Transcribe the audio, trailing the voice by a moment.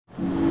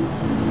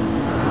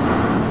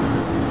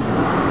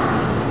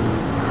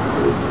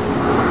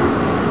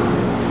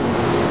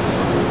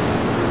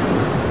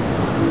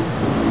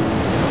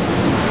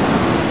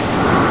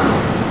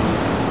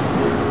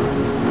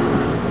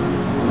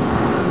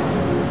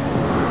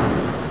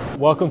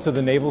Welcome to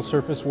the Naval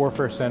Surface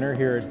Warfare Center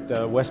here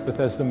at West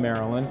Bethesda,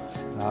 Maryland.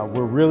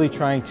 We're really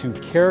trying to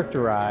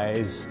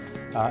characterize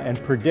and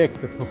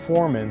predict the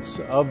performance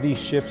of these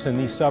ships and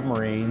these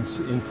submarines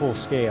in full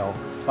scale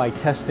by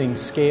testing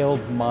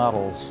scaled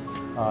models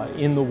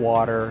in the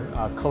water,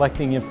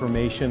 collecting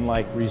information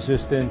like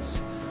resistance,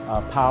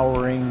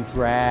 powering,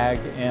 drag,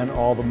 and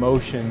all the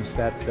motions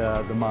that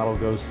the model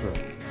goes through.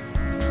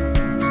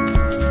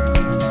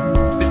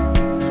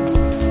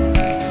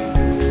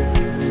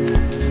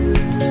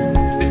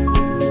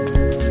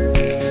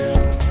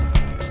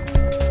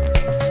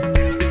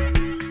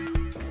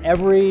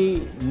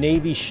 Every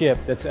Navy ship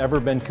that's ever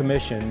been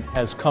commissioned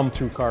has come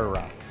through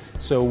Carterout.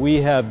 So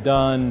we have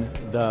done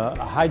the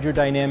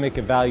hydrodynamic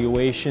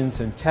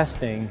evaluations and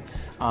testing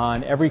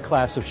on every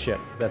class of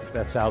ship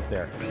that's out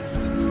there.